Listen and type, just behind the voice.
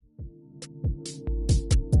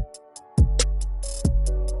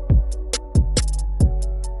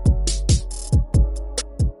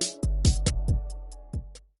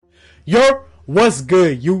Yo, what's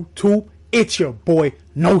good, YouTube? It's your boy,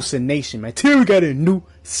 NosaaNation, man. Today we got a new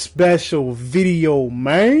special video,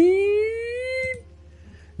 man.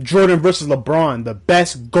 Jordan versus LeBron, the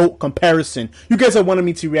best GOAT comparison. You guys have wanted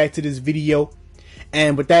me to react to this video.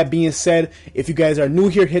 And with that being said, if you guys are new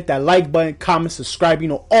here, hit that like button, comment, subscribe,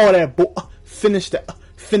 all that. Finish that.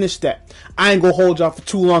 I ain't gonna hold y'all for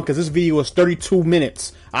too long because this video is 32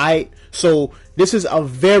 minutes. Alright? So this is a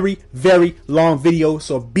very, very long video.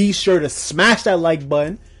 So be sure to smash that like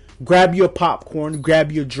button, grab your popcorn,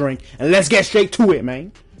 grab your drink, and let's get straight to it,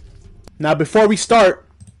 man. Now, before we start,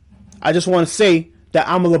 I just want to say that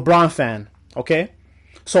I'm a LeBron fan, okay?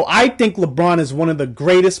 So I think LeBron is one of the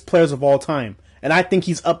greatest players of all time. And I think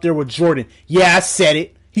he's up there with Jordan. Yeah, I said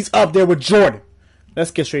it. He's up there with Jordan.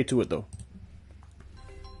 Let's get straight to it, though.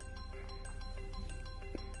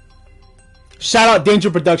 Shout out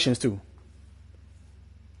Danger Productions, too.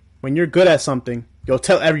 When you're good at something, you'll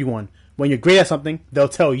tell everyone. When you're great at something, they'll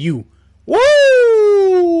tell you.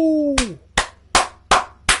 Woo!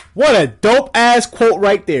 What a dope-ass quote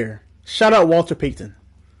right there. Shout out Walter Payton.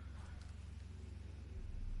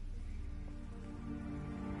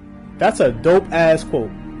 That's a dope-ass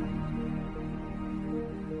quote.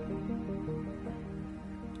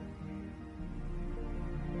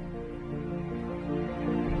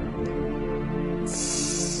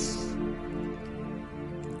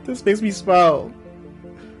 This makes me smile.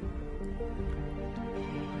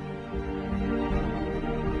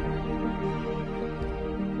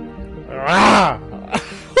 Ah!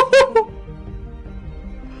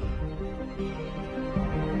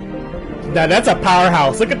 Now that's a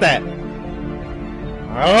powerhouse. Look at that.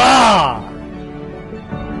 Ah!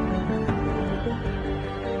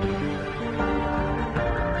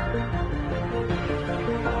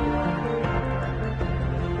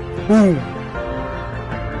 Boom.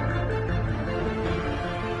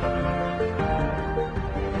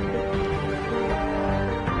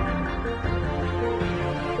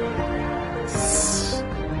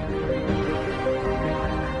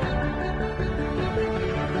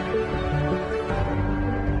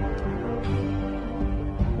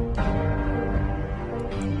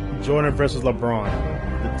 Jordan versus LeBron,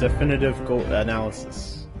 the definitive GOAT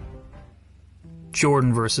analysis.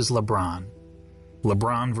 Jordan versus LeBron.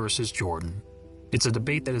 LeBron versus Jordan. It's a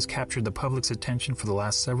debate that has captured the public's attention for the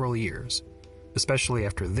last several years, especially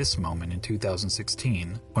after this moment in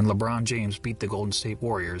 2016, when LeBron James beat the Golden State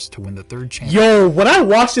Warriors to win the third championship. Yo, when I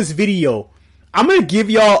watch this video, I'm going to give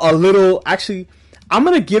y'all a little, I'm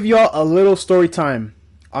going to give y'all a little story time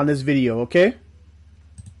on this video, okay?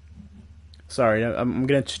 Sorry, I'm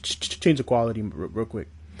going to change the quality real quick.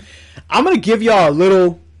 I'm going to give y'all a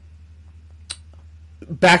little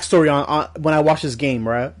backstory on when I watch this game,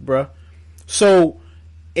 right, bruh? So,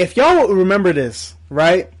 if y'all remember this,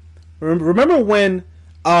 right? Remember when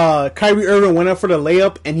Kyrie Irving went up for the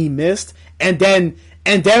layup and he missed? And then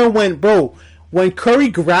when Curry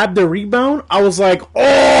grabbed the rebound, I was like,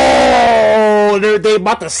 oh, they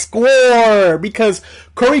about to score. Because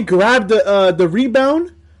Curry grabbed the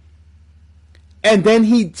rebound. And then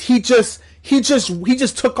he just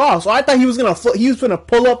took off. So I thought he was gonna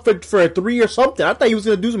pull up for a three or something. I thought he was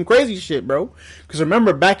gonna do some crazy shit, bro. Because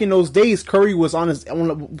remember, back in those days, Curry was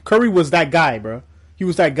that guy, bro. He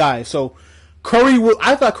was that guy. So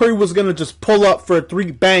I thought Curry was gonna just pull up for a three,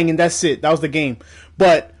 bang, and that's it. That was the game.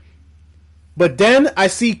 But then I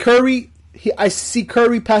see Curry. I see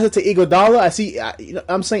Curry pass it to Iguodala.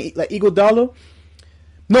 I'm saying like Iguodala.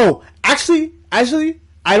 No, actually.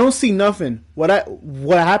 I don't see nothing. What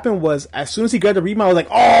happened was, as soon as he grabbed the rebound, I was like,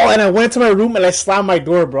 oh, and I went to my room and I slammed my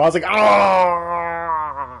door, bro. I was like,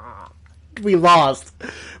 oh, we lost.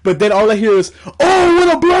 But then all I hear is, oh,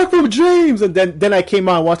 what a block from James. And then I came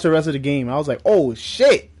out and watched the rest of the game. I was like, oh,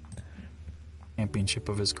 shit. Championship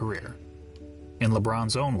of his career. In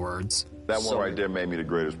LeBron's own words, that one right there made me the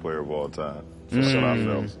greatest player of all time. That's what I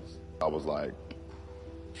felt. I was like,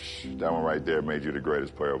 that one right there made you the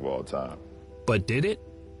greatest player of all time. But did it?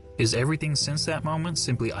 Is everything since that moment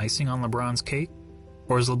simply icing on LeBron's cake?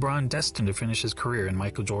 Or is LeBron destined to finish his career in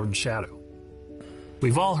Michael Jordan's shadow?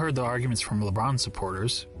 We've all heard the arguments from LeBron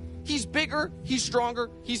supporters. He's bigger, he's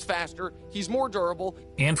stronger, he's faster, he's more durable.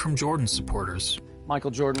 And from Jordan supporters.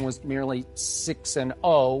 Michael Jordan was merely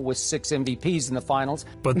 6-0 with 6 MVPs in the finals.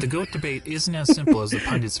 But the GOAT debate isn't as simple as the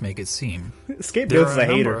pundits make it seem. There are a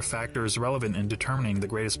number of factors relevant in determining the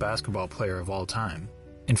greatest basketball player of all time.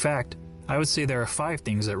 In fact, I would say there are 5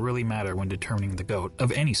 things that really matter when determining the GOAT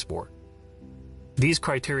of any sport. These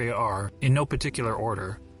criteria are, in no particular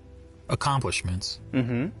order, accomplishments,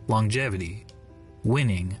 longevity,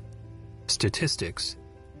 winning, statistics,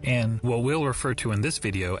 and what we'll refer to in this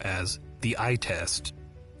video as the eye test.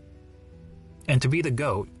 And to be the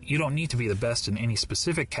GOAT, you don't need to be the best in any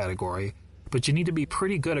specific category, but you need to be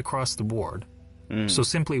pretty good across the board. So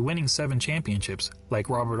simply winning 7 championships, like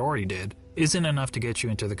Robert Horry did, isn't enough to get you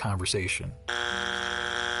into the conversation.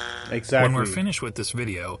 Exactly. When we're finished with this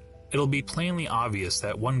video, it'll be plainly obvious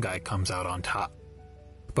that one guy comes out on top.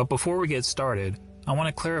 But before we get started, I want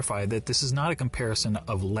to clarify that this is not a comparison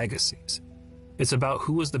of legacies. It's about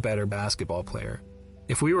who was the better basketball player.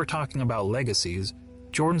 If we were talking about legacies,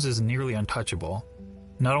 Jordan's is nearly untouchable.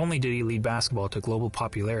 Not only did he lead basketball to global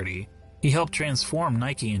popularity, he helped transform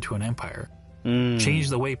Nike into an empire,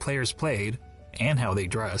 changed the way players played and how they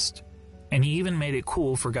dressed, and he even made it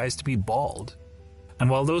cool for guys to be bald. And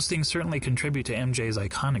while those things certainly contribute to MJ's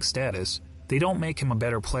iconic status, they don't make him a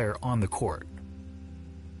better player on the court.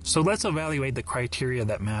 So let's evaluate the criteria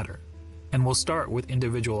that matter, and we'll start with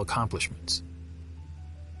individual accomplishments.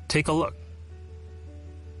 Take a look.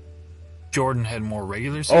 Jordan had more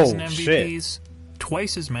regular season MVPs,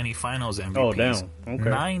 twice as many finals MVPs,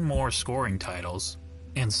 9 more scoring titles,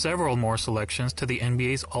 and several more selections to the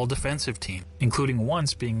NBA's All-Defensive team, including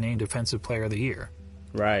once being named Defensive Player of the Year.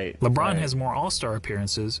 Right. LeBron has more All-Star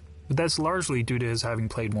appearances, but that's largely due to his having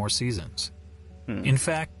played more seasons. In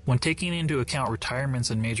fact, when taking into account retirements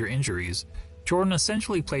and major injuries, Jordan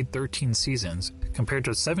essentially played 13 seasons compared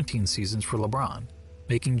to 17 seasons for LeBron,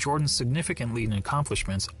 making Jordan's significant lead in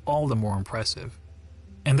accomplishments all the more impressive.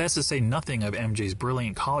 And that's to say nothing of MJ's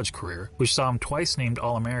brilliant college career, which saw him twice named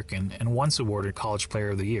All-American and once awarded College Player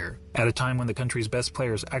of the Year, at a time when the country's best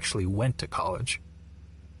players actually went to college.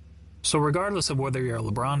 So regardless of whether you're a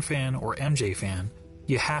LeBron fan or MJ fan,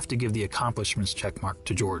 you have to give the accomplishments checkmark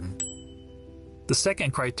to Jordan. The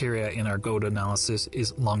second criteria in our GOAT analysis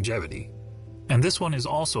is longevity. And this one is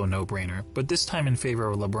also a no-brainer, but this time in favor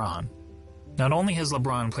of LeBron. Not only has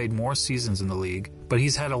LeBron played more seasons in the league, but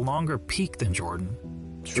he's had a longer peak than Jordan.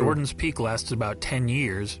 Jordan's peak lasted about 10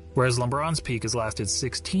 years, whereas LeBron's peak has lasted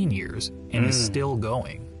 16 years and is still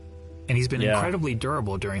going. And he's been incredibly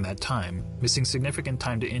durable during that time, missing significant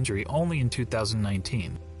time to injury only in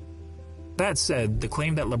 2019. That said, the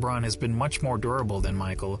claim that LeBron has been much more durable than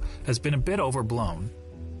Michael has been a bit overblown.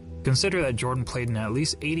 Consider that Jordan played in at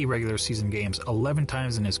least 80 regular season games 11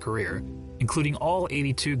 times in his career, including all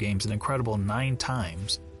 82 games an incredible 9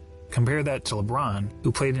 times. Compare that to LeBron,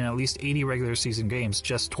 who played in at least 80 regular season games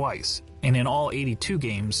just twice, and in all 82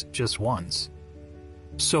 games just once.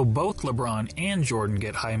 So both LeBron and Jordan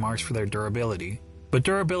get high marks for their durability. But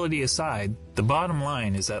durability aside, the bottom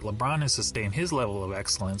line is that LeBron has sustained his level of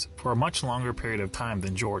excellence for a much longer period of time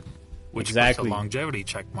than Jordan, which puts a longevity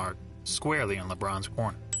checkmark squarely in LeBron's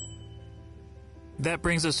corner. That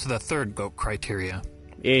brings us to the third GOAT criteria.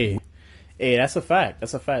 Hey, that's a fact.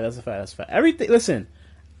 That's a fact. Everything. Listen,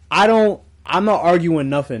 I'm not arguing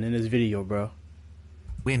nothing in this video, bro.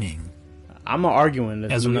 Winning. I'm not arguing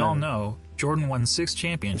this. As we all know, Jordan won 6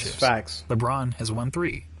 championships. Facts. LeBron has won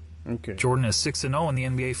 3. Okay. Jordan is 6-0 in the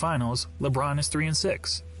NBA Finals. LeBron is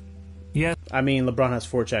 3-6. Yeah. I mean, LeBron has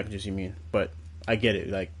 4 championships, you mean. But I get it.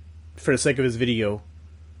 Like, for the sake of his video,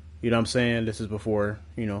 you know what I'm saying? This is before,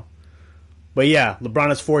 you know. But yeah, LeBron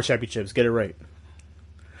has 4 championships. Get it right.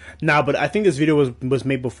 Nah, but I think this video was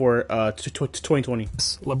made before 2020.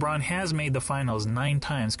 LeBron has made the finals 9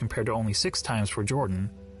 times compared to only 6 times for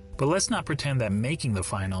Jordan. But let's not pretend that making the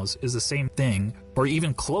finals is the same thing, or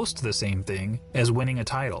even close to the same thing, as winning a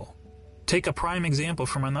title. Take a prime example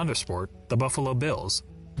from another sport, the Buffalo Bills.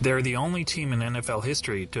 They're the only team in NFL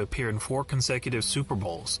history to appear in 4 consecutive Super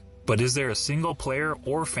Bowls. But is there a single player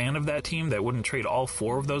or fan of that team that wouldn't trade all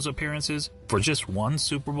 4 of those appearances for just 1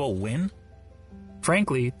 Super Bowl win?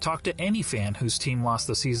 Frankly, talk to any fan whose team lost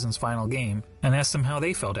the season's final game and ask them how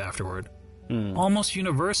they felt afterward. Almost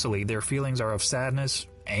universally, their feelings are of sadness,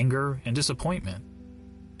 anger, and disappointment.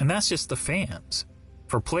 And that's just the fans.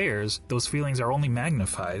 For players, those feelings are only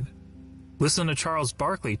magnified. Listen to Charles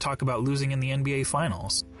Barkley talk about losing in the NBA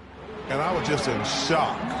Finals. And I was just in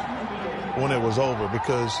shock when it was over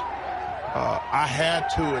because I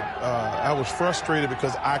was frustrated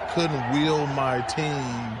because I couldn't wheel my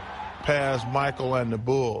team past Michael and the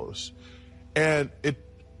Bulls. And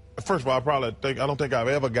first of all, I don't think I've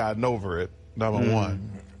ever gotten over it, number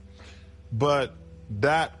one. But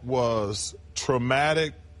that was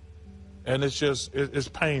traumatic, and it's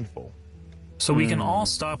painful. So we can all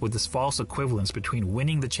stop with this false equivalence between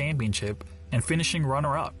winning the championship and finishing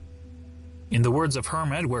runner-up. In the words of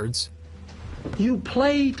Herm Edwards, you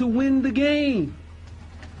play to win the game.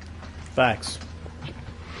 Facts.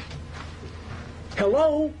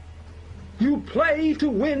 Hello? You play to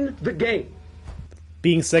win the game.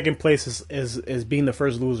 being second place is being the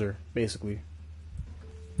first loser, basically.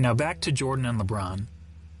 Now back to Jordan and LeBron.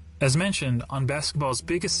 As mentioned, on basketball's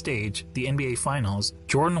biggest stage, the NBA Finals,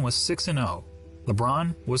 Jordan was 6-0.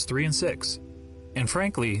 LeBron was 3-6. And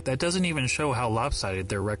frankly, that doesn't even show how lopsided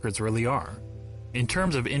their records really are. In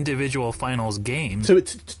terms of individual finals games...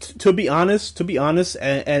 To be honest,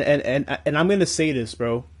 and I'm going to say this,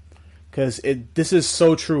 bro, because this is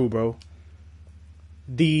so true, bro.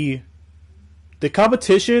 The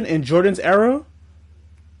competition in Jordan's era,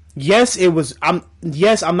 yes, it was. I'm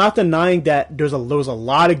not denying that there was a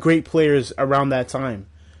lot of great players around that time,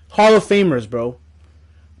 Hall of Famers, bro.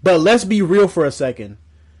 But let's be real for a second.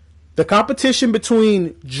 The competition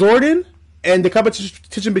between Jordan and the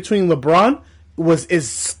competition between LeBron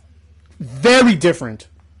is very different,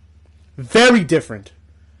 very different.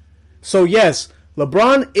 So yes,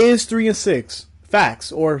 LeBron is 3-6,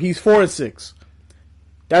 facts, or he's 4-6.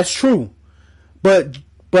 That's true, but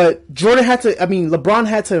Jordan had to. I mean, LeBron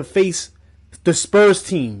had to face the Spurs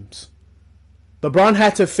teams. LeBron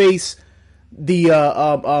had to face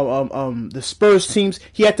the Spurs teams.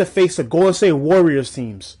 He had to face the Golden State Warriors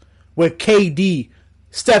teams with KD,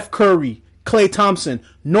 Steph Curry, Klay Thompson.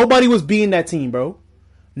 Nobody was beating that team, bro.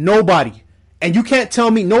 Nobody. And you can't tell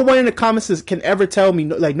me. Nobody in the comments can ever tell me.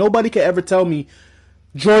 Like nobody can ever tell me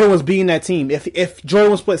Jordan was beating that team. If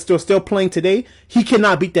Jordan was still playing today, he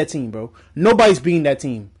cannot beat that team, bro. Nobody's beating that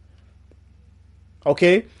team.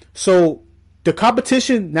 Okay? So the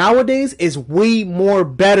competition nowadays is way more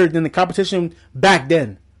better than the competition back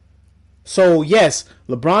then. So yes,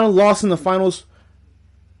 LeBron lost in the finals,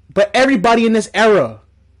 but everybody in this era,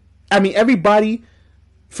 I mean everybody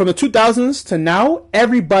from the 2000s to now,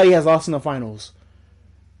 everybody has lost in the finals.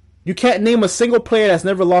 You can't name a single player that's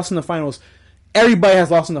never lost in the finals. Everybody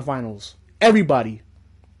has lost in the finals. Everybody.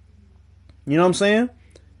 You know what I'm saying?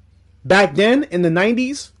 Back then, in the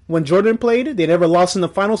 90s, when Jordan played, they never lost in the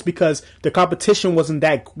finals because the competition wasn't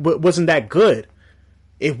that good.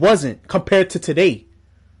 It wasn't compared to today.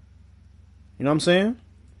 You know what I'm saying?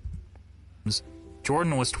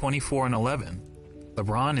 Jordan was 24-11.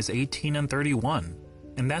 LeBron is 18-31.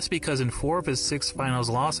 And that's because in 4 of his 6 finals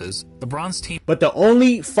losses, LeBron's team... But the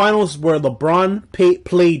only finals where LeBron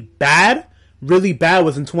played bad, really bad,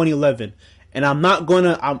 was in 2011. And I'm not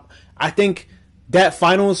gonna... I think that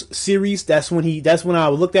finals series, that's when I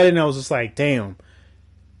looked at it and I was just like, damn.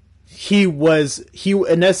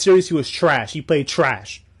 In that series, he was trash. He played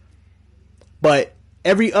trash. But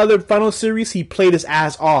every other final series, he played his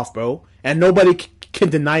ass off, bro. And nobody can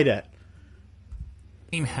deny that.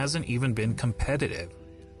 Team hasn't even been competitive.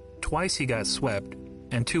 Twice he got swept,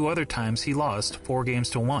 and 2 other times he lost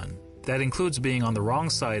 4-1. That includes being on the wrong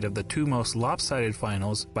side of the 2 most lopsided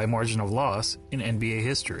finals by margin of loss in NBA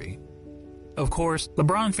history. Of course,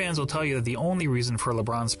 LeBron fans will tell you that the only reason for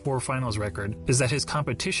LeBron's poor finals record is that his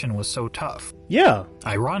competition was so tough. Yeah.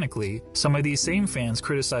 Ironically, some of these same fans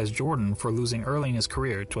criticized Jordan for losing early in his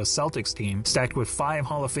career to a Celtics team stacked with 5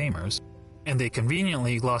 Hall of Famers, and they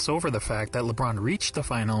conveniently gloss over the fact that LeBron reached the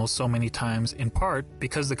finals so many times in part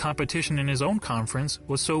because the competition in his own conference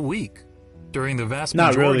was so weak. During the vast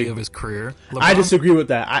majority of his career, LeBron... I disagree with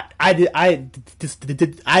that. I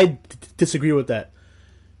disagree with that.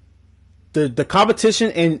 The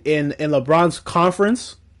competition in LeBron's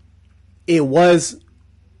conference, there was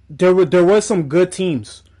some good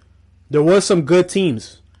teams. There was some good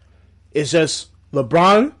teams. It's just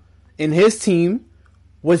LeBron and his team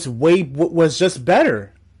was just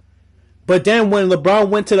better. But then when LeBron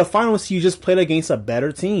went to the finals, he just played against a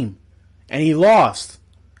better team, and he lost.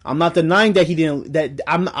 I'm not denying that he didn't.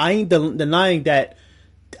 I ain't denying that.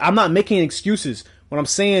 I'm not making excuses. What I'm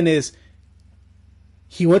saying is,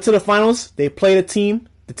 he went to the finals. They played a team.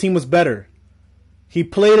 The team was better. He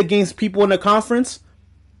played against people in the conference.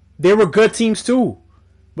 They were good teams too.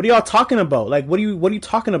 What are y'all talking about? Like, what are you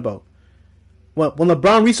talking about? When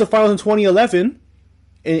LeBron reached the finals in 2011,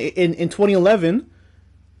 in 2011,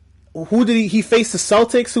 who did he face? The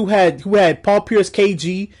Celtics, who had Paul Pierce,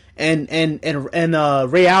 KG, and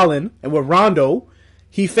Ray Allen, and with Rondo.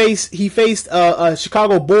 He faced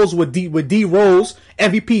Chicago Bulls with D Rose,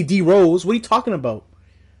 MVP D Rose. What are you talking about?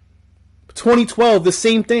 2012, the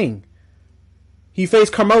same thing. He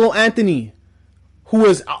faced Carmelo Anthony, who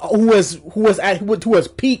was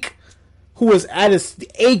peak, who was at his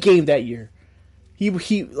A game that year.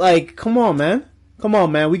 He like, come on,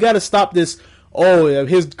 man. We got to stop this. Oh,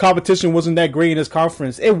 his competition wasn't that great in his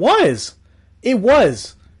conference. It was.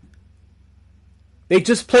 They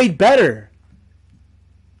just played better.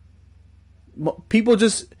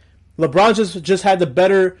 LeBron just had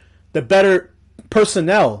the better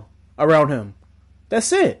personnel around him.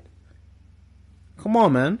 That's it. Come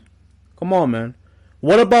on, man. Come on, man.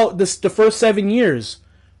 What about the first 7 years?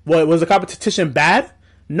 What was the competition bad?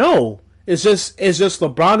 No. It's just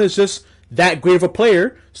LeBron is just that great of a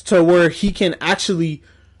player to where he can actually,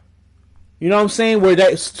 you know what I'm saying,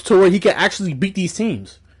 where he can actually beat these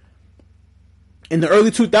teams. In the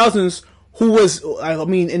early 2000s,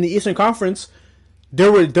 in the Eastern Conference,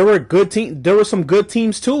 there were good team. There were some good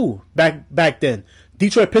teams too back then.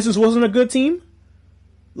 Detroit Pistons wasn't a good team.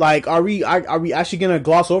 Like, are we actually gonna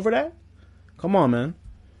gloss over that? Come on, man.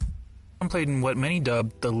 Played in what many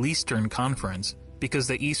dubbed the Leastern Conference because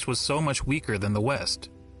the East was so much weaker than the West.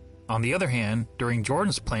 On the other hand, during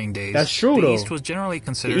Jordan's playing days, that's true, the though. East was generally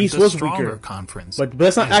considered the East the was stronger weaker. conference. But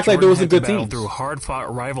let's not act like there wasn't good teams. Through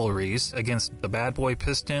hard-fought rivalries against the Bad Boy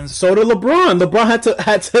Pistons. So did LeBron. LeBron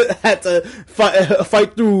had to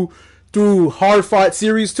fight through hard-fought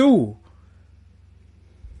series too.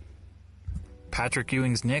 Patrick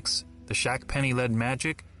Ewing's Knicks, the Shaq Penny-led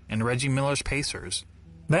Magic, and Reggie Miller's Pacers.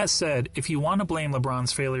 That said, if you want to blame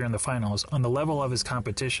LeBron's failure in the finals on the level of his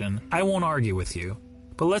competition, I won't argue with you.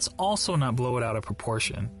 But let's also not blow it out of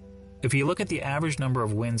proportion. If you look at the average number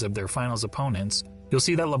of wins of their finals opponents, you'll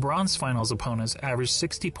see that LeBron's finals opponents averaged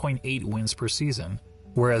 60.8 wins per season,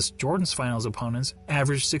 whereas Jordan's finals opponents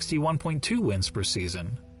averaged 61.2 wins per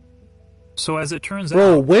season. So as it turns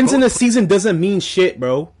out... wins in a season doesn't mean shit,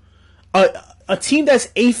 bro. A team that's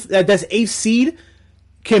eighth seed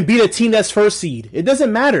can beat a team that's first seed. It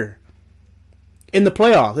doesn't matter. In the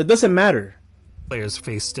playoffs, it doesn't matter. Players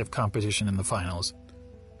face stiff competition in the finals.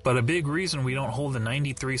 But a big reason we don't hold the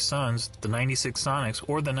 93 Suns, the 96 Sonics,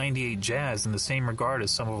 or the 98 Jazz in the same regard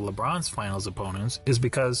as some of LeBron's finals opponents is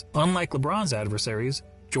because, unlike LeBron's adversaries,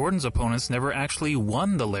 Jordan's opponents never actually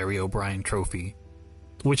won the Larry O'Brien Trophy.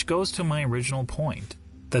 Which goes to my original point,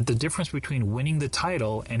 that the difference between winning the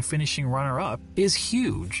title and finishing runner-up is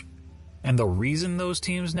huge. And the reason those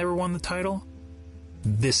teams never won the title?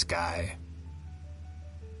 This guy.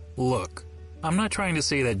 Look, I'm not trying to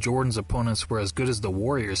say that Jordan's opponents were as good as the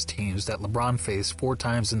Warriors teams that LeBron faced 4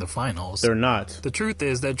 times in the finals. They're not. The truth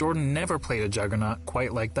is that Jordan never played a juggernaut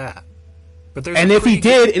quite like that. But there's if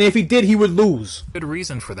he did, he would lose. Good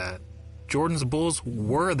reason for that. Jordan's Bulls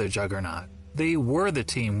were the juggernaut. They were the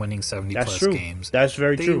team winning 70-plus games. That's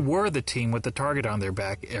very true. They were the team with the target on their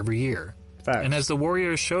back every year. Facts. And as the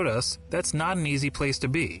Warriors showed us, that's not an easy place to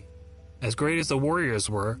be. As great as the Warriors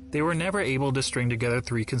were, they were never able to string together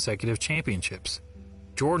 3 consecutive championships.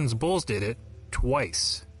 Jordan's Bulls did it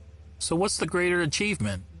twice. So what's the greater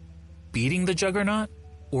achievement? Beating the juggernaut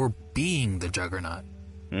or being the juggernaut?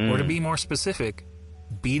 Or to be more specific,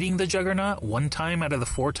 beating the juggernaut 1 time out of the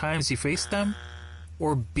 4 times he faced them?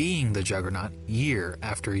 Or being the juggernaut year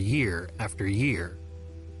after year after year?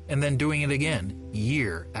 And then doing it again,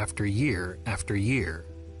 year after year after year.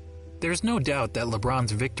 There's no doubt that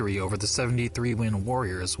LeBron's victory over the 73-win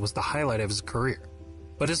Warriors was the highlight of his career.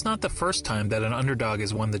 But it's not the first time that an underdog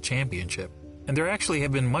has won the championship, and there actually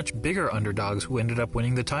have been much bigger underdogs who ended up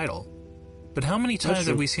winning the title. But how many times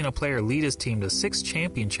have we seen a player lead his team to 6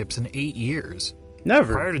 championships in 8 years?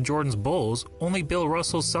 Never. Prior to Jordan's Bulls, only Bill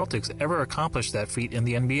Russell's Celtics ever accomplished that feat in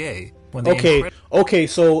the NBA. When Okay,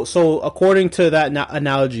 so according to that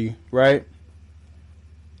analogy, right?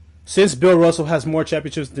 Since Bill Russell has more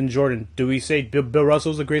championships than Jordan, do we say Bill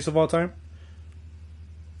Russell's the greatest of all time?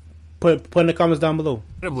 Put in the comments down below.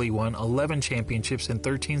 Incredibly won 11 championships in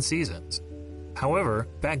 13 seasons. However,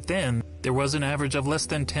 back then, there was an average of less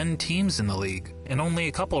than 10 teams in the league, and only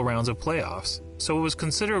a couple rounds of playoffs, so it was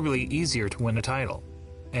considerably easier to win a title.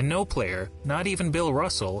 And no player, not even Bill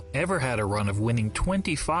Russell, ever had a run of winning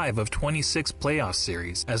 25 of 26 playoff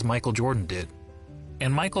series, as Michael Jordan did.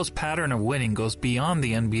 And Michael's pattern of winning goes beyond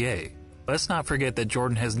the NBA. Let's not forget that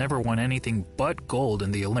Jordan has never won anything but gold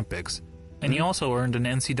in the Olympics, and he also earned an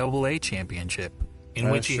NCAA championship, in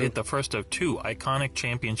which he hit the first of 2 iconic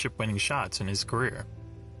championship-winning shots in his career.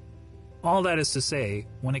 All that is to say,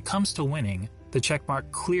 when it comes to winning, the checkmark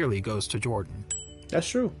clearly goes to Jordan. That's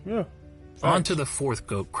true, yeah. On to the 4th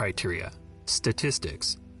GOAT criteria,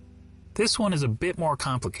 statistics. This one is a bit more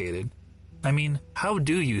complicated. I mean, how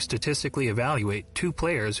do you statistically evaluate 2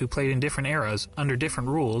 players who played in different eras under different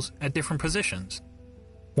rules at different positions?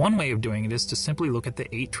 One way of doing it is to simply look at the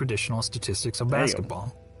 8 traditional statistics of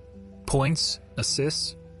basketball. Points,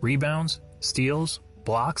 assists, rebounds, steals,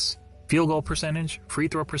 blocks, field goal percentage, free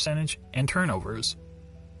throw percentage, and turnovers.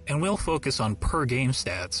 And we'll focus on per-game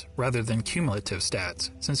stats rather than cumulative stats,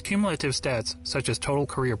 since cumulative stats such as total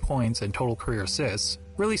career points and total career assists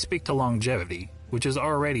really speak to longevity, which is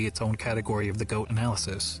already its own category of the GOAT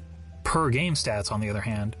analysis. Per-game stats, on the other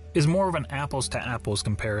hand, is more of an apples-to-apples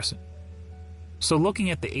comparison. So looking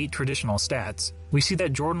at the 8 traditional stats, we see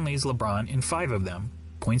that Jordan leads LeBron in 5 of them: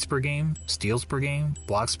 points per game, steals per game,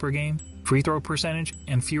 blocks per game, free throw percentage,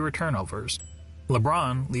 and fewer turnovers.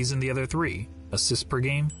 LeBron leads in the other 3: assists per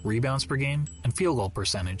game, rebounds per game, and field goal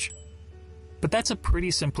percentage. But that's a pretty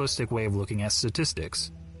simplistic way of looking at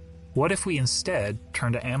statistics. What if we instead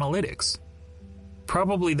turn to analytics?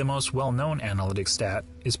 Probably the most well-known analytic stat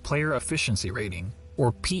is player efficiency rating,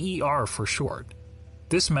 or PER for short.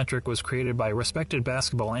 This metric was created by respected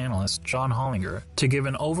basketball analyst John Hollinger to give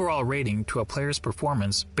an overall rating to a player's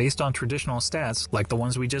performance based on traditional stats like the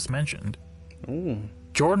ones we just mentioned. Ooh.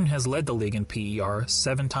 Jordan has led the league in PER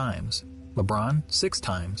 7 times, LeBron 6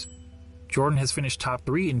 times. Jordan has finished top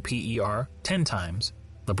 3 in PER 10 times,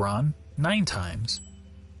 LeBron 9 times.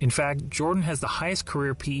 In fact, Jordan has the highest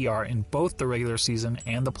career PER in both the regular season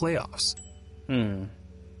and the playoffs.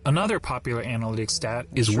 Another popular analytic stat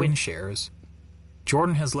is win shares.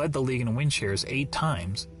 Jordan has led the league in win shares 8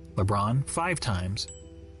 times, LeBron 5 times.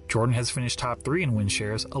 Jordan has finished top 3 in win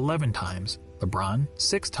shares 11 times, LeBron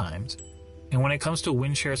 6 times. And when it comes to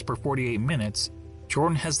win shares per 48 minutes,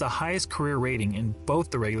 Jordan has the highest career rating in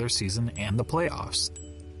both the regular season and the playoffs.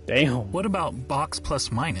 Damn. What about box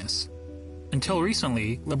plus minus? Until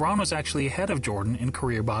recently, LeBron was actually ahead of Jordan in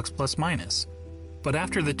career box plus minus. But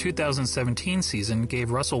after the 2017 season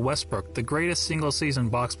gave Russell Westbrook the greatest single-season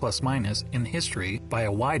box plus minus in history by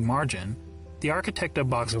a wide margin, the architect of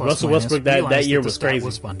box plus Russell minus Westbrook realized that year the was stat crazy.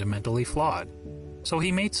 was fundamentally flawed. So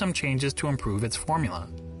he made some changes to improve its formula.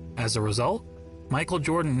 As a result, Michael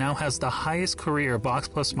Jordan now has the highest career box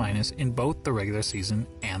plus minus in both the regular season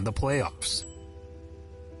and the playoffs.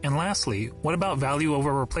 And lastly, what about value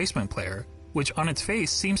over replacement player, which on its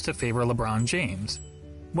face seems to favor LeBron James?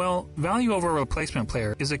 Well, value over replacement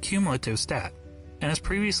player is a cumulative stat, and as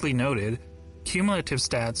previously noted, cumulative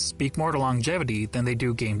stats speak more to longevity than they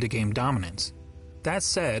do game-to-game dominance. That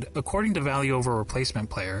said, according to value over replacement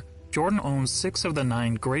player, Jordan owns 6 of the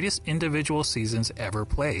 9 greatest individual seasons ever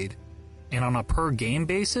played. And on a per-game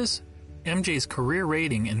basis, MJ's career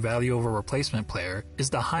rating in value over replacement player is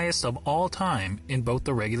the highest of all time in both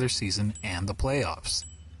the regular season and the playoffs.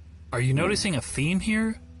 Are you noticing a theme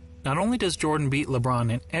here? Not only does Jordan beat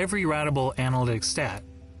LeBron in every ratable analytic stat,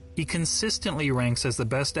 he consistently ranks as the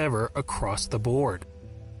best ever across the board.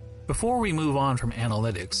 Before we move on from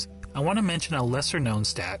analytics, I want to mention a lesser-known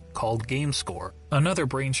stat called game score, another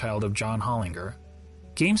brainchild of John Hollinger.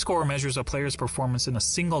 Game score measures a player's performance in a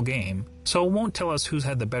single game, so it won't tell us who's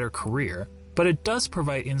had the better career, but it does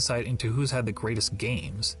provide insight into who's had the greatest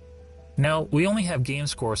games. Now, we only have game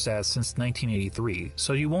score stats since 1983,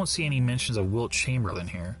 so you won't see any mentions of Wilt Chamberlain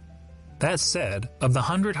here. That said, of the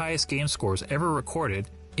 100 highest game scores ever recorded,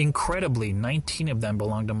 incredibly 19 of them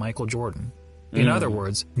belong to Michael Jordan. In other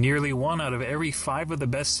words, nearly 1 out of every 5 of the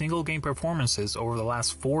best single-game performances over the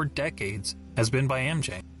last 4 decades has been by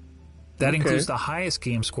MJ. That includes the highest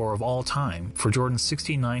game score of all time for Jordan's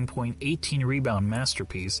 69.18 rebound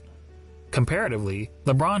masterpiece. Comparatively,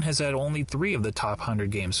 LeBron has had only 3 of the top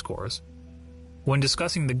 100 game scores. When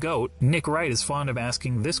discussing the GOAT, Nick Wright is fond of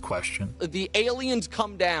asking this question. The aliens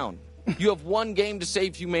come down. You have 1 game to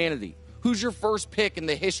save humanity. Who's your first pick in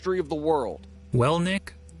the history of the world? Well,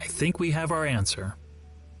 Nick, I think we have our answer.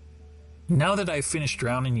 Now that I've finished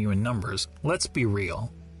drowning you in numbers, let's be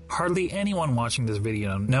real. Hardly anyone watching this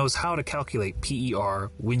video knows how to calculate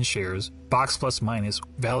PER, win shares, box plus minus,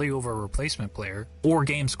 value over replacement player, or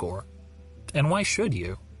game score. And why should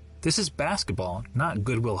you? This is basketball, not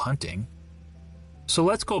Goodwill Hunting. So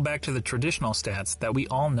let's go back to the traditional stats that we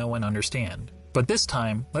all know and understand. But this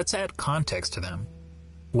time, let's add context to them.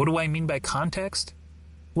 What do I mean by context?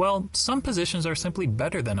 Well, some positions are simply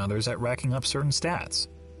better than others at racking up certain stats.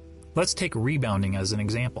 Let's take rebounding as an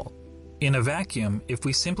example. In a vacuum, if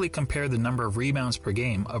we simply compare the number of rebounds per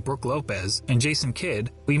game of Brook Lopez and Jason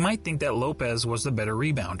Kidd, we might think that Lopez was the better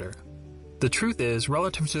rebounder. The truth is,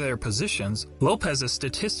 relative to their positions, Lopez is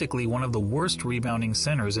statistically one of the worst rebounding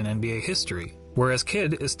centers in NBA history, whereas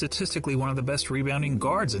Kidd is statistically one of the best rebounding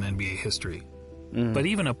guards in NBA history. But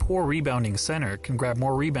even a poor rebounding center can grab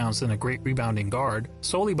more rebounds than a great rebounding guard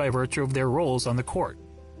solely by virtue of their roles on the court.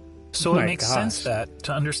 So it makes sense that,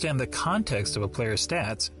 to understand the context of a player's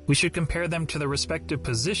stats, we should compare them to the respective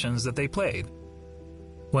positions that they played.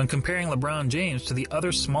 When comparing LeBron James to the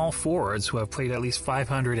other small forwards who have played at least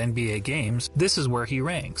 500 NBA games, this is where he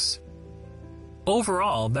ranks.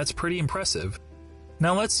 Overall, that's pretty impressive.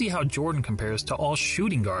 Now let's see how Jordan compares to all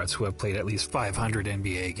shooting guards who have played at least 500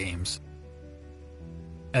 NBA games.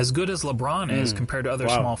 As good as LeBron is compared to other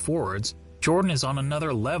small forwards, Jordan is on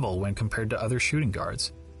another level when compared to other shooting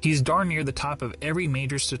guards. He's darn near the top of every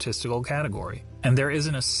major statistical category, and there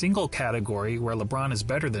isn't a single category where LeBron is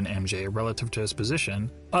better than MJ relative to his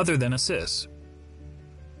position, other than assists.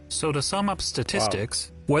 So to sum up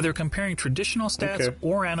statistics, whether comparing traditional stats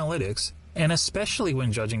or analytics, and especially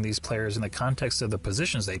when judging these players in the context of the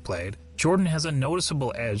positions they played, Jordan has a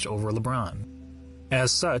noticeable edge over LeBron.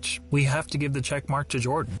 As such, we have to give the check mark to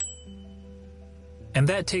Jordan. And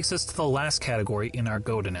that takes us to the last category in our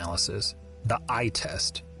GOAT analysis, the eye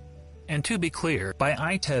test. And to be clear, by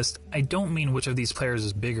eye test, I don't mean which of these players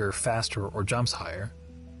is bigger, faster, or jumps higher.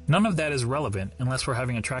 None of that is relevant unless we're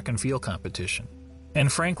having a track and field competition. And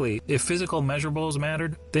frankly, if physical measurables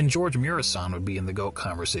mattered, then George Murasan would be in the GOAT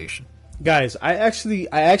conversation. Guys, I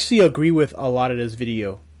actually agree with a lot of this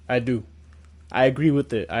video. I do. I agree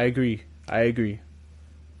with it. I agree. I ain't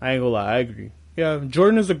gonna lie, I agree. Yeah,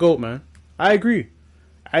 Jordan is the GOAT, man. I agree,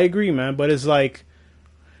 man. But it's like,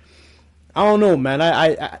 I don't know, man.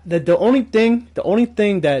 The only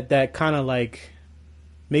thing that kind of like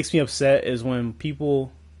makes me upset is when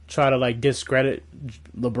people try to like discredit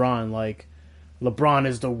LeBron. Like, LeBron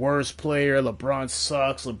is the worst player. LeBron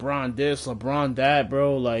sucks. LeBron this. LeBron that,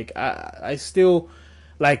 bro. Like, I still,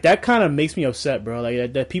 like, that kind of makes me upset, bro.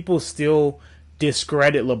 Like that people still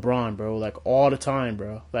discredit LeBron, bro. Like, all the time,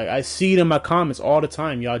 bro. Like, I see it in my comments all the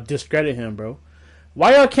time. Y'all discredit him, bro.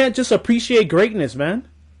 Why y'all can't just appreciate greatness, man?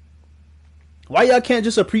 Why y'all can't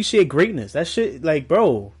just appreciate greatness? That shit, like,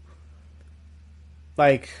 bro.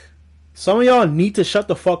 Like, some of y'all need to shut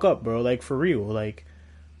the fuck up, bro. Like, for real. Like,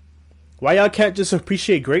 why y'all can't just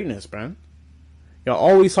appreciate greatness, man? Y'all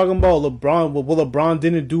always talking about LeBron, what LeBron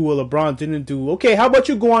didn't do, what LeBron didn't do. Okay, how about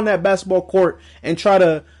you go on that basketball court and try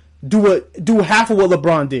to do half of what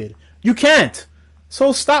LeBron did? You can't.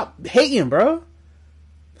 So stop hating, bro.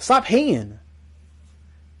 Stop hating.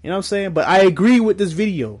 You know what I'm saying? But I agree with this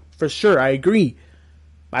video. For sure, I agree.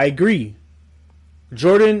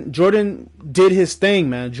 Jordan did his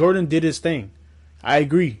thing, man. Jordan did his thing. I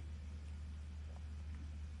agree.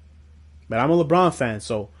 But I'm a LeBron fan,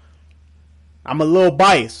 so I'm a little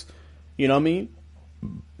biased. You know what I mean?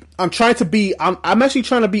 I'm actually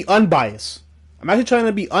trying to be unbiased.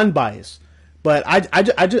 But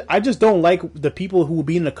I just don't like the people who will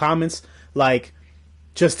be in the comments like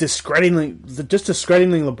just discrediting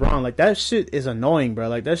LeBron. Like, that shit is annoying, bro.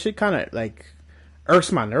 Like, that shit kind of like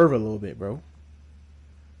irks my nerve a little bit, bro.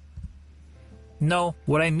 No,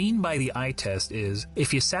 what I mean by the eye test is,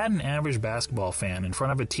 if you sat an average basketball fan in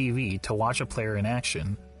front of a TV to watch a player in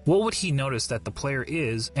action, what would he notice that the player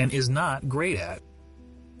is and is not great at?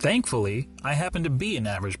 Thankfully, I happen to be an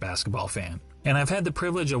average basketball fan, and I've had the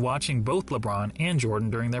privilege of watching both LeBron and Jordan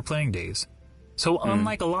during their playing days. So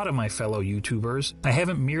unlike a lot of my fellow YouTubers, I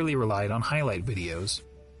haven't merely relied on highlight videos.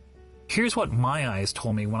 Here's what my eyes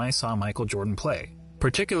told me when I saw Michael Jordan play,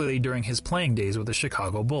 particularly during his playing days with the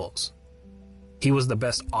Chicago Bulls. He was the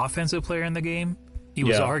best offensive player in the game. He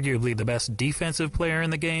was arguably the best defensive player in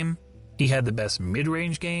the game. He had the best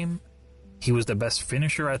mid-range game. He was the best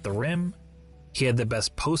finisher at the rim. He had the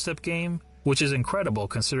best post-up game, which is incredible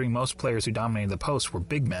considering most players who dominated the post were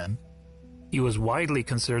big men. He was widely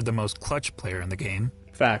considered the most clutch player in the game.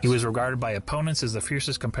 Facts. He was regarded by opponents as the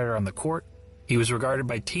fiercest competitor on the court. He was regarded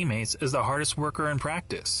by teammates as the hardest worker in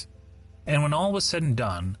practice. And when all was said and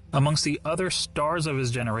done, amongst the other stars of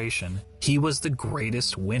his generation, he was the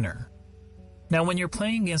greatest winner. Now, when you're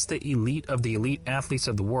playing against the elite of the elite athletes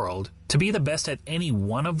of the world, to be the best at any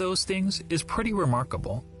one of those things is pretty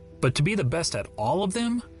remarkable. But to be the best at all of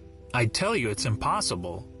them? I tell you, it's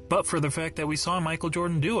impossible, but for the fact that we saw Michael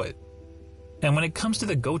Jordan do it. And when it comes to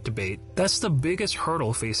the GOAT debate, that's the biggest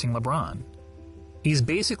hurdle facing LeBron. He's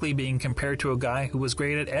basically being compared to a guy who was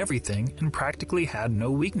great at everything and practically had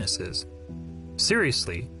no weaknesses.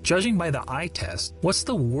 Seriously, judging by the eye test, what's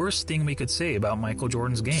the worst thing we could say about Michael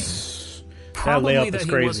Jordan's game? Probably that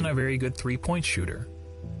he wasn't a very good three-point shooter.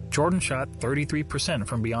 Jordan shot 33%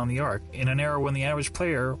 from beyond the arc in an era when the average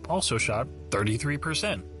player also shot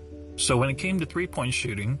 33%. So when it came to three-point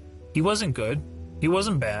shooting, he wasn't good, he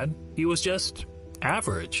wasn't bad, he was just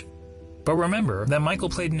average. But remember that Michael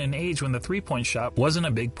played in an age when the three-point shot wasn't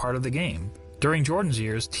a big part of the game. During Jordan's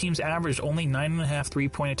years, teams averaged only 9.5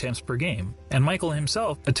 three-point attempts per game, and Michael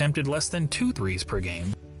himself attempted less than 2 threes per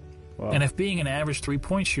game. Wow. And if being an average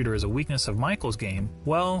three-point shooter is a weakness of Michael's game,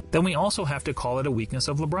 well, then we also have to call it a weakness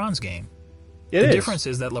of LeBron's game. The difference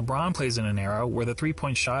is that LeBron plays in an era where the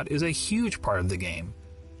three-point shot is a huge part of the game.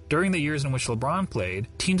 During the years in which LeBron played,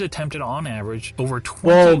 teams attempted on average over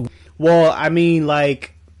 20... Well, I mean,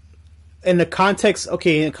 like, in the context of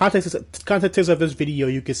this video,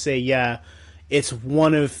 you could say, yeah, it's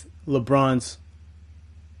one of LeBron's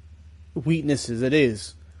weaknesses. It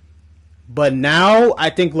is. But now I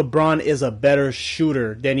think LeBron is a better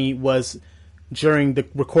shooter than he was during the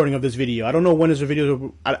recording of this video. I don't know when his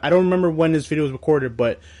video. I don't remember when this video was recorded,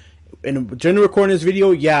 but during the recording of this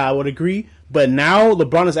video, yeah, I would agree. But now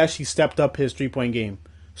LeBron has actually stepped up his 3-point game,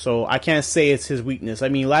 so I can't say it's his weakness. I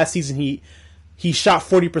mean, last season he shot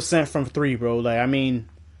 40% from 3, bro. Like, I mean,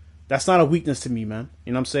 that's not a weakness to me, man.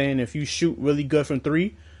 You know what I'm saying? If you shoot really good from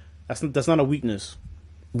 3, that's not a weakness.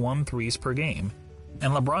 1 threes per game,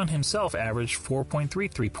 and LeBron himself averaged 4.3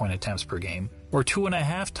 3-point attempts per game, or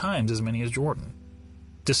 2.5 times as many as Jordan.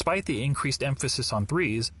 Despite the increased emphasis on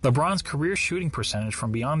threes, LeBron's career shooting percentage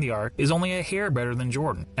from beyond the arc is only a hair better than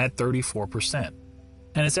Jordan, at 34%.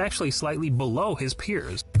 And it's actually slightly below his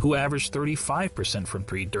peers, who averaged 35% from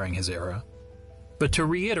 3 during his era. But to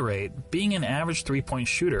reiterate, being an average 3-point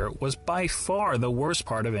shooter was by far the worst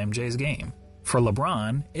part of MJ's game. For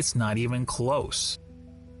LeBron, it's not even close.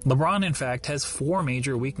 LeBron, in fact, has 4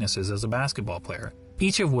 major weaknesses as a basketball player,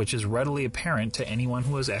 each of which is readily apparent to anyone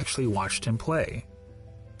who has actually watched him play.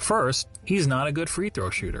 First, he's not a good free throw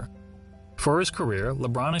shooter. For his career,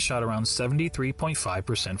 LeBron has shot around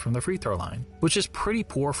 73.5% from the free throw line, which is pretty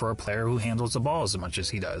poor for a player who handles the ball as much as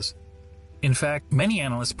he does. In fact, many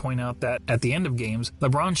analysts point out that, at the end of games,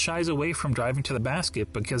 LeBron shies away from driving to the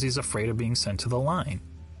basket because he's afraid of being sent to the line.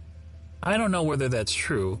 I don't know whether that's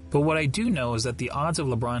true, but what I do know is that the odds of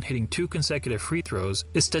LeBron hitting 2 consecutive free throws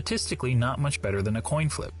is statistically not much better than a coin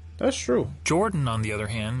flip. That's true. Jordan, on the other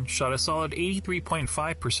hand, shot a solid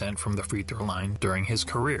 83.5% from the free throw line during his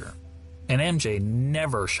career. And MJ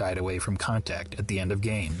never shied away from contact at the end of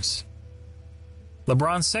games.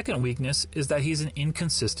 LeBron's second weakness is that he's an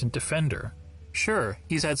inconsistent defender. Sure,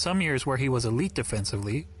 he's had some years where he was elite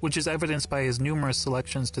defensively, which is evidenced by his numerous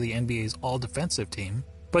selections to the NBA's all-defensive team,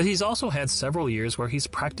 but he's also had several years where he's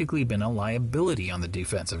practically been a liability on the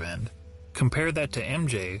defensive end. Compare that to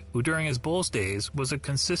MJ, who during his Bulls days was a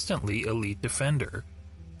consistently elite defender.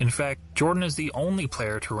 In fact, Jordan is the only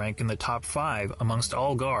player to rank in the top 5 amongst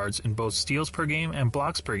all guards in both steals per game and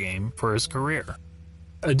blocks per game for his career.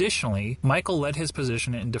 Additionally, Michael led his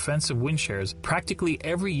position in defensive win shares practically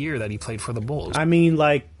every year that he played for the Bulls. I mean,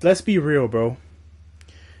 like, let's be real, bro.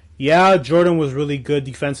 Yeah, Jordan was really good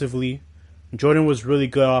defensively. Jordan was really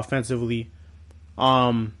good offensively.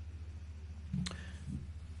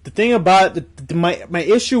 The thing about my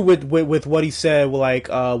issue with what he said, like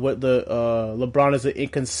what the LeBron is an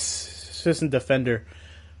inconsistent defender.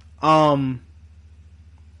 To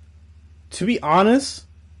be honest,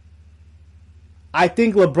 I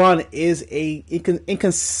think LeBron is a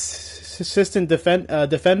inconsistent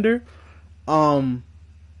defender.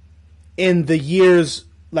 In the years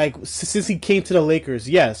like since he came to the Lakers,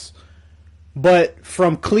 yes, but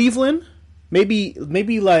from Cleveland, maybe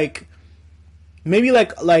like midway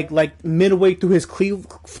through his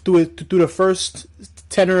through the first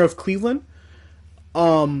tenor of Cleveland,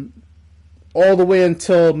 all the way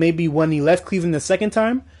until maybe when he left Cleveland the second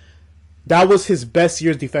time, that was his best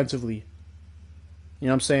years defensively. You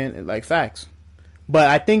know what I'm saying? Like, facts. But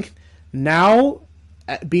I think now,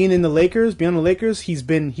 being on the Lakers, he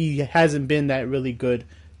hasn't been that really good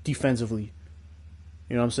defensively.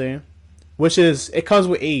 You know what I'm saying? It comes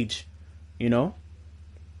with age, you know?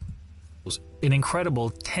 An incredible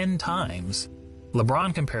 10 times.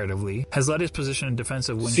 LeBron, comparatively, has led his position in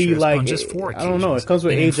defensive win shares on just 4 occasions. I don't know. It comes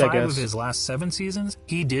with age, I guess. In 5 of his last 7 seasons,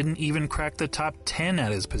 he didn't even crack the top 10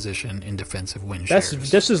 at his position in defensive win shares.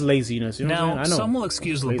 That's just laziness. You know what I'm saying? I know. Some will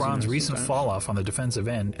excuse LeBron's recent fall-off on the defensive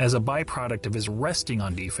end as a byproduct of his resting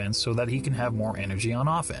on defense so that he can have more energy on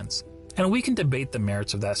offense. And we can debate the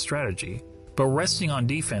merits of that strategy. But resting on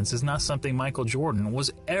defense is not something Michael Jordan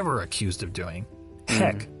was ever accused of doing.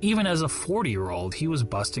 Heck, even as a 40-year-old, he was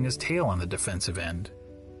busting his tail on the defensive end.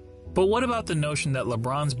 But what about the notion that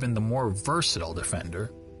LeBron's been the more versatile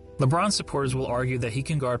defender? LeBron supporters will argue that he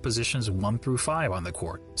can guard positions 1 through 5 on the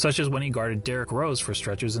court, such as when he guarded Derrick Rose for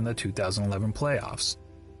stretches in the 2011 playoffs.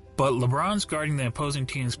 But LeBron's guarding the opposing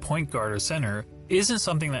team's point guard or center isn't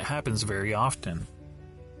something that happens very often.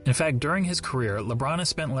 In fact, during his career, LeBron has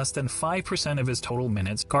spent less than 5% of his total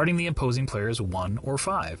minutes guarding the opposing players 1 or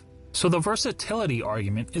 5. So the versatility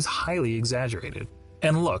argument is highly exaggerated.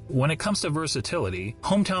 And look, when it comes to versatility,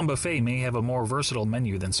 Hometown Buffet may have a more versatile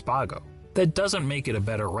menu than Spago. That doesn't make it a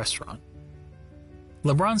better restaurant.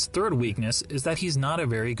 LeBron's third weakness is that he's not a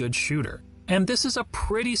very good shooter. And this is a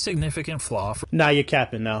pretty significant flaw. Now you're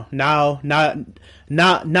capping now. Now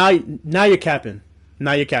you're capping.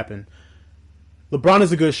 Now you're capping. LeBron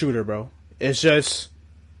is a good shooter, bro. It's just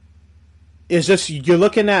you're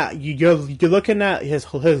looking at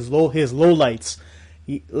his low lights.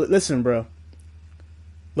 Listen, bro.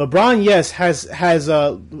 LeBron, yes,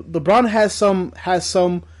 LeBron has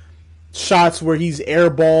some shots where he's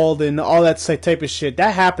airballed and all that type of shit.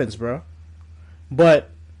 That happens, bro. But,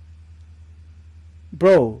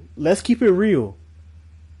 bro, let's keep it real.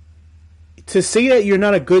 To say that you're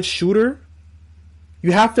not a good shooter,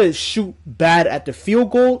 you have to shoot bad at the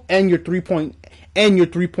field goal and your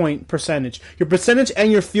 3-point percentage. Your percentage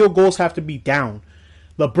and your field goals have to be down.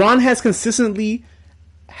 LeBron has consistently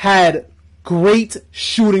had great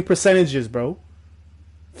shooting percentages, bro.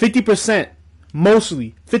 50%,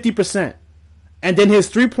 mostly 50%. And then his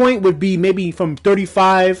 3-point would be maybe from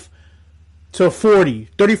 35 to 40,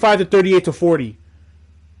 35 to 38 to 40.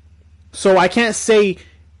 So I can't say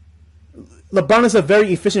LeBron is a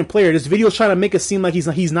very efficient player. This video is trying to make it seem like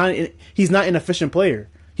he's not an efficient player.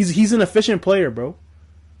 He's an efficient player, bro.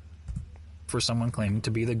 For someone claiming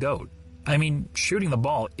to be the GOAT. I mean, shooting the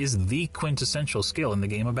ball is the quintessential skill in the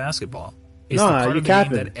game of basketball. It's the part of the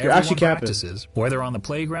game that everyone practices, whether on the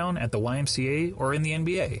playground, at the YMCA, or in the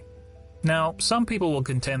NBA. Now, some people will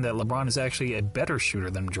contend that LeBron is actually a better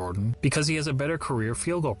shooter than Jordan because he has a better career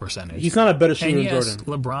field goal percentage. He's not a better shooter than Jordan.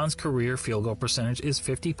 LeBron's career field goal percentage is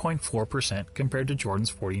 50.4% compared to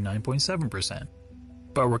Jordan's 49.7%.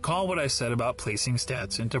 But recall what I said about placing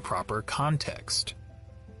stats into proper context.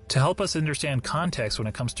 To help us understand context when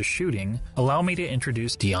it comes to shooting, allow me to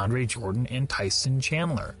introduce DeAndre Jordan and Tyson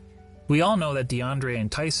Chandler. We all know that DeAndre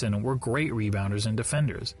and Tyson were great rebounders and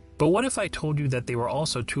defenders. But what if I told you that they were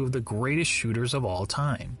also two of the greatest shooters of all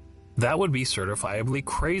time? That would be certifiably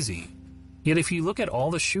crazy. Yet if you look at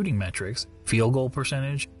all the shooting metrics, field goal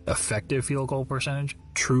percentage, effective field goal percentage,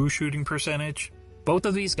 true shooting percentage, both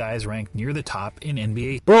of these guys rank near the top in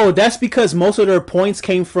NBA. Bro, that's because most of their points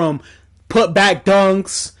came from putback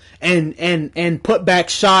dunks and put back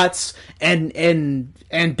shots and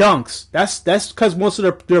dunks. That's because most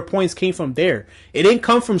of their points came from there. It didn't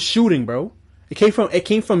come from shooting, bro. It came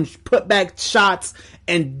from put back shots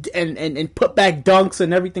and put back dunks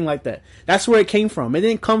and everything like that. That's where it came from. It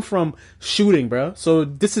didn't come from shooting, bro. So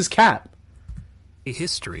this is cap.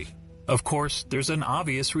 History. Of course, there's an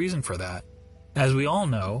obvious reason for that. As we all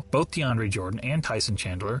know, both DeAndre Jordan and Tyson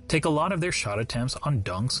Chandler take a lot of their shot attempts on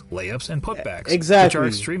dunks, layups, and putbacks, exactly, which are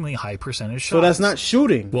extremely high percentage shots. So that's not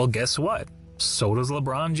shooting. Well, guess what? So does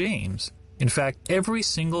LeBron James. In fact, every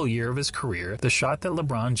single year of his career, the shot that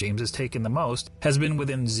LeBron James has taken the most has been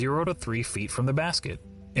within 0 to 3 feet from the basket.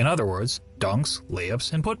 In other words, dunks,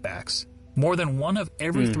 layups, and putbacks. More than one of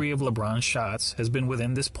every 3 of LeBron's shots has been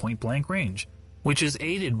within this point-blank range, which is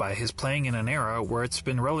aided by his playing in an era where it's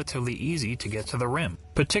been relatively easy to get to the rim,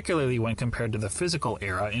 particularly when compared to the physical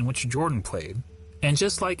era in which Jordan played. And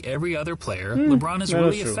just like every other player, LeBron is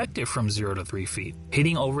really effective from 0 to 3 feet,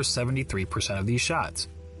 hitting over 73% of these shots.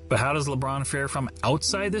 But how does LeBron fare from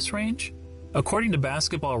outside this range? According to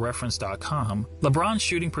BasketballReference.com, LeBron's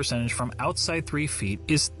shooting percentage from outside 3 feet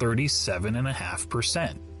is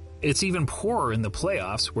 37.5%. It's even poorer in the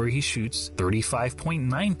playoffs where he shoots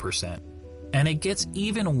 35.9%. And it gets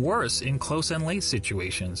even worse in close and late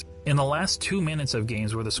situations. In the last 2 minutes of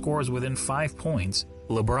games where the score is within 5 points,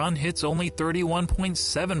 LeBron hits only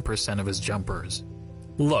 31.7% of his jumpers.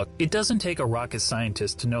 Look, it doesn't take a rocket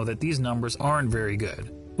scientist to know that these numbers aren't very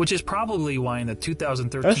good. Which is probably why in the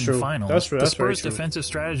 2013 finals, the Spurs' defensive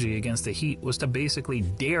strategy against the Heat was to basically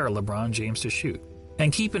dare LeBron James to shoot.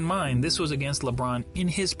 And keep in mind, this was against LeBron in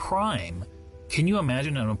his prime. Can you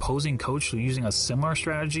imagine an opposing coach using a similar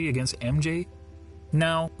strategy against MJ?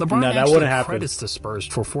 Now, LeBron actually credits the Spurs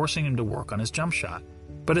for forcing him to work on his jump shot.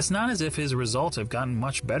 But it's not as if his results have gotten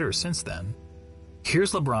much better since then.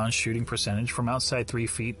 Here's LeBron's shooting percentage from outside 3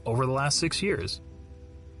 feet over the last 6 years.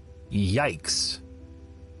 Yikes.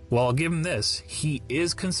 Well, I'll give him this, he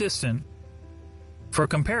is consistent. For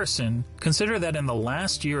comparison, consider that in the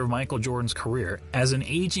last year of Michael Jordan's career, as an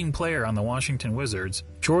aging player on the Washington Wizards,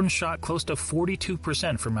 Jordan shot close to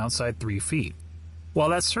 42% from outside 3 feet. While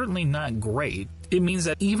that's certainly not great, it means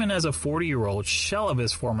that even as a 40-year-old shell of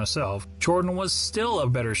his former self, Jordan was still a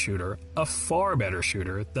better shooter, a far better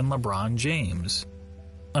shooter than LeBron James.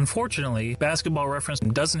 Unfortunately, Basketball Reference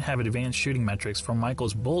doesn't have advanced shooting metrics from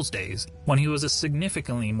Michael's Bulls days, when he was a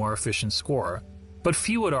significantly more efficient scorer, but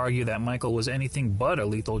few would argue that Michael was anything but a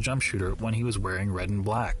lethal jump shooter when he was wearing red and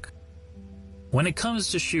black. When it comes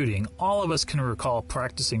to shooting, all of us can recall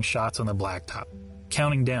practicing shots on the blacktop,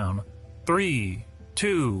 counting down 3,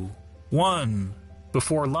 2, 1,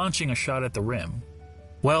 before launching a shot at the rim.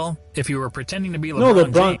 Well, if you were pretending to be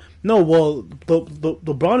LeBron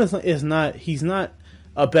LeBron is not, he's not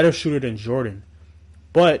a better shooter than Jordan,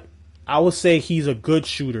 but I would say he's a good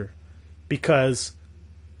shooter because,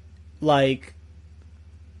 like,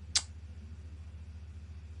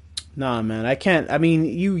 Nah, man, I can't. I mean,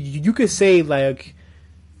 you could say like,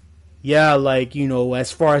 yeah, like, you know,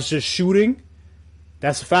 as far as just shooting,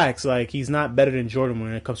 that's facts. Like, he's not better than Jordan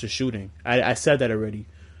when it comes to shooting. I said that already,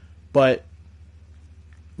 but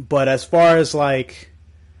as far as like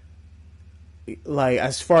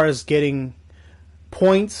as far as getting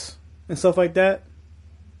points and stuff like that,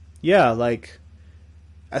 yeah, like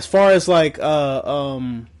as far as like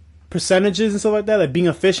percentages and stuff like that, like being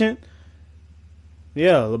efficient,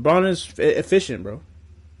 yeah, LeBron is efficient, bro.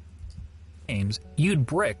 Games, you'd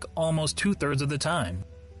brick almost 2/3 of the time.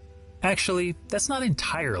 Actually, that's not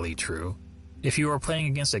entirely true. If you were playing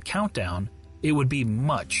against a countdown, it would be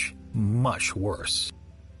much, much worse.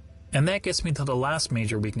 And that gets me to the last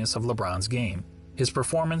major weakness of LeBron's game, his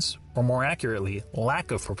performance, or more accurately,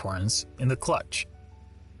 lack of performance, in the clutch.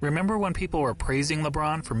 Remember when people were praising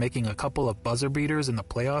LeBron for making a couple of buzzer beaters in the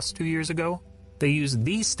playoffs 2 years ago? They used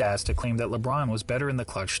these stats to claim that LeBron was better in the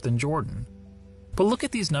clutch than Jordan. But look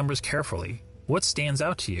at these numbers carefully. What stands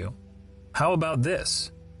out to you? How about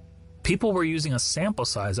this? People were using a sample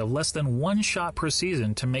size of less than one shot per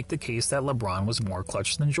season to make the case that LeBron was more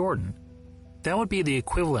clutch than Jordan. That would be the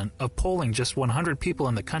equivalent of polling just 100 people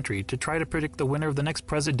in the country to try to predict the winner of the next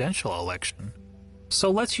presidential election. So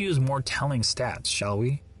let's use more telling stats, shall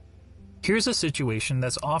we? Here's a situation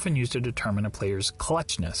that's often used to determine a player's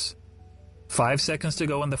clutchness. 5 seconds to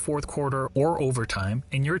go in the fourth quarter or overtime,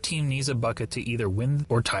 and your team needs a bucket to either win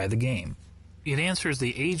or tie the game. It answers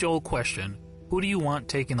the age-old question, who do you want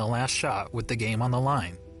taking the last shot with the game on the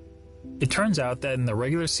line? It turns out that in the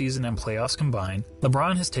regular season and playoffs combined,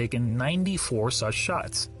 LeBron has taken 94 such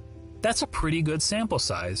shots. That's a pretty good sample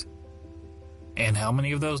size. And how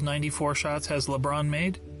many of those 94 shots has LeBron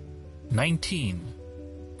made? 19,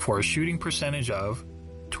 for a shooting percentage of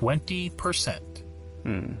 20%.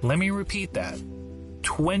 Let me repeat that.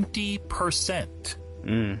 20%.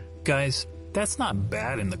 Guys, that's not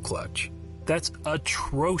bad in the clutch. That's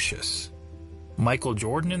atrocious. Michael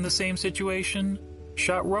Jordan in the same situation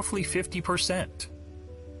shot roughly 50%.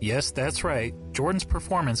 Yes, that's right. Jordan's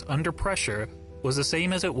performance under pressure was the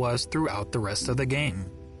same as it was throughout the rest of the game.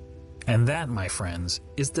 And that, my friends,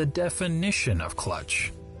 is the definition of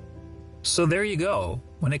clutch. So there you go.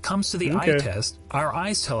 When it comes to the eye test, our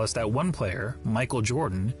eyes tell us that one player, Michael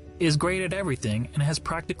Jordan, is great at everything and has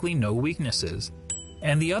practically no weaknesses.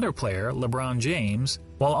 And the other player, LeBron James,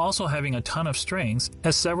 while also having a ton of strengths,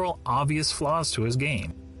 has several obvious flaws to his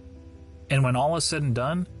game. And when all is said and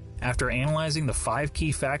done, after analyzing the 5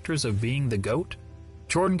 key factors of being the GOAT,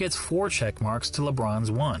 Jordan gets 4 check marks to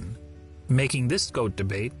LeBron's 1, making this GOAT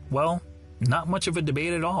debate, well, not much of a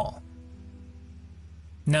debate at all.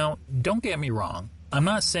 Now, don't get me wrong, I'm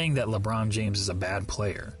not saying that LeBron James is a bad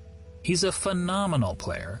player. He's a phenomenal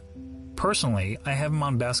player. Personally, I have him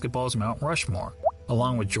on basketball's Mount Rushmore,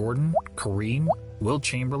 along with Jordan, Kareem, Wilt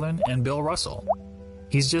Chamberlain, and Bill Russell.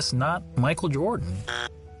 He's just not Michael Jordan.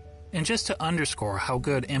 And just to underscore how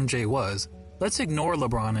good MJ was, let's ignore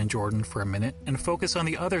LeBron and Jordan for a minute and focus on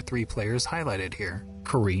the other 3 players highlighted here,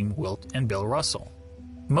 Kareem, Wilt, and Bill Russell.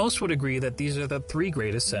 Most would agree that these are the 3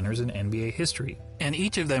 greatest centers in NBA history, and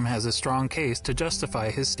each of them has a strong case to justify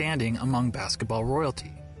his standing among basketball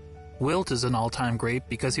royalty. Wilt is an all-time great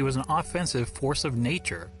because he was an offensive force of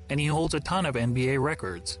nature, and he holds a ton of NBA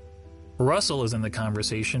records. Russell is in the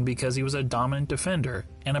conversation because he was a dominant defender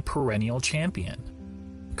and a perennial champion.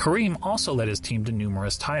 Kareem also led his team to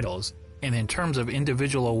numerous titles, and in terms of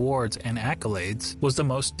individual awards and accolades, was the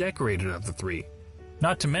most decorated of the 3.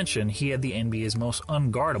 Not to mention, he had the NBA's most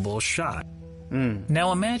unguardable shot.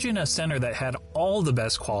 Now imagine a center that had all the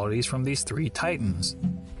best qualities from these 3 titans.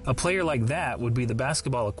 A player like that would be the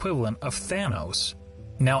basketball equivalent of Thanos.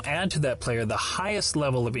 Now add to that player the highest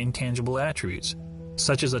level of intangible attributes,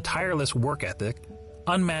 such as a tireless work ethic,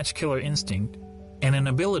 unmatched killer instinct, and an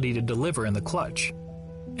ability to deliver in the clutch.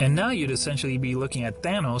 And now you'd essentially be looking at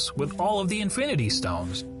Thanos with all of the Infinity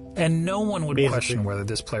Stones. And no one would question whether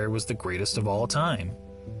this player was the greatest of all time.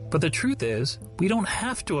 But the truth is, we don't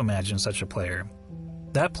have to imagine such a player.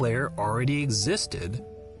 That player already existed.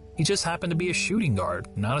 He just happened to be a shooting guard,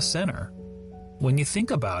 not a center. When you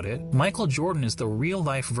think about it, Michael Jordan is the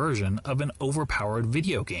real-life version of an overpowered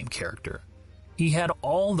video game character. He had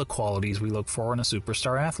all the qualities we look for in a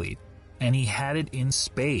superstar athlete, and he had it in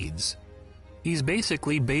spades. He's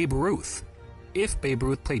basically Babe Ruth, if Babe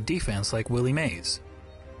Ruth played defense like Willie Mays.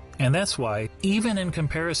 And that's why, even in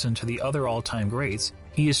comparison to the other all-time greats,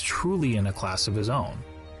 he is truly in a class of his own.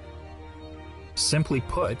 Simply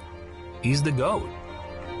put, he's the GOAT.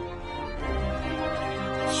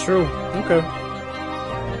 It's true. Okay.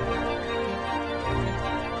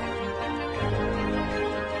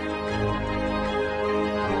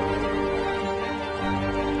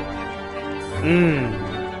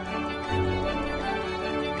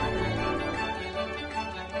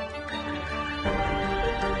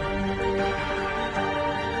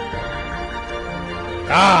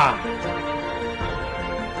 Ah.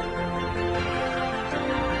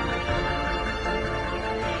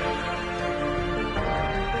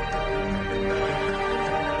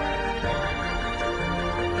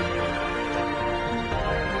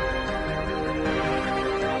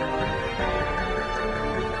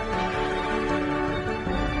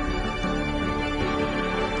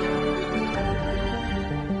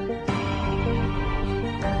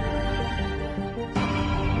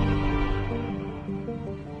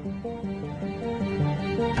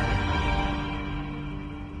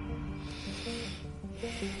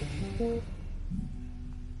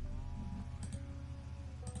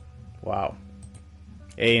 Wow.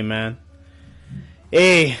 Hey, man.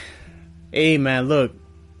 Hey, man. Look,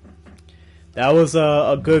 that was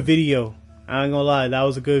a good video. I ain't gonna lie, that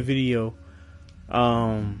was a good video.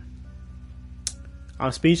 I'm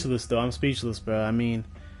speechless though. I'm speechless, bro. I mean,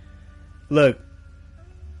 look,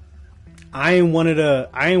 I ain't one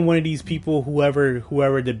of these people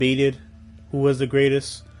whoever debated who was the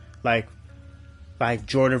greatest, like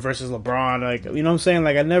Jordan versus LeBron, like, you know what I'm saying?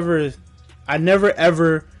 Like, I never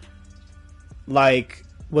ever like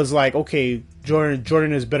was like, okay,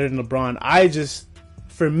 Jordan is better than LeBron.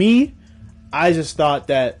 For me, I just thought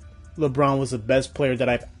that LeBron was the best player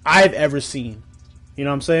that I've ever seen. You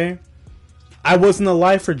know what I'm saying? I wasn't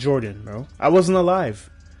alive for Jordan, bro. I wasn't alive.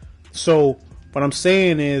 So what I'm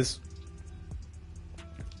saying is,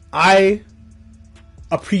 I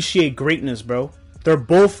appreciate greatness, bro. They're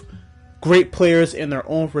both great players in their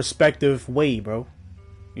own respective way, bro.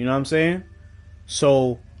 You know what I'm saying?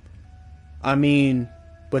 So, I mean,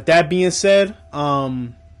 with that being said,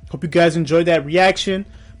 hope you guys enjoyed that reaction.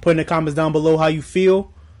 Put in the comments down below how you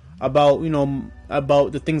feel about,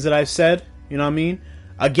 about the things that I've said. You know what I mean?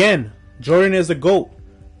 Again, Jordan is the GOAT,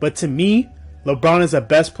 but to me, LeBron is the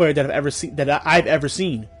best player that I've ever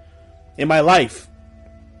seen in my life.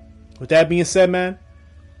 With that being said, man,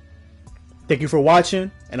 thank you for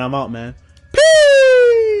watching, and I'm out, man.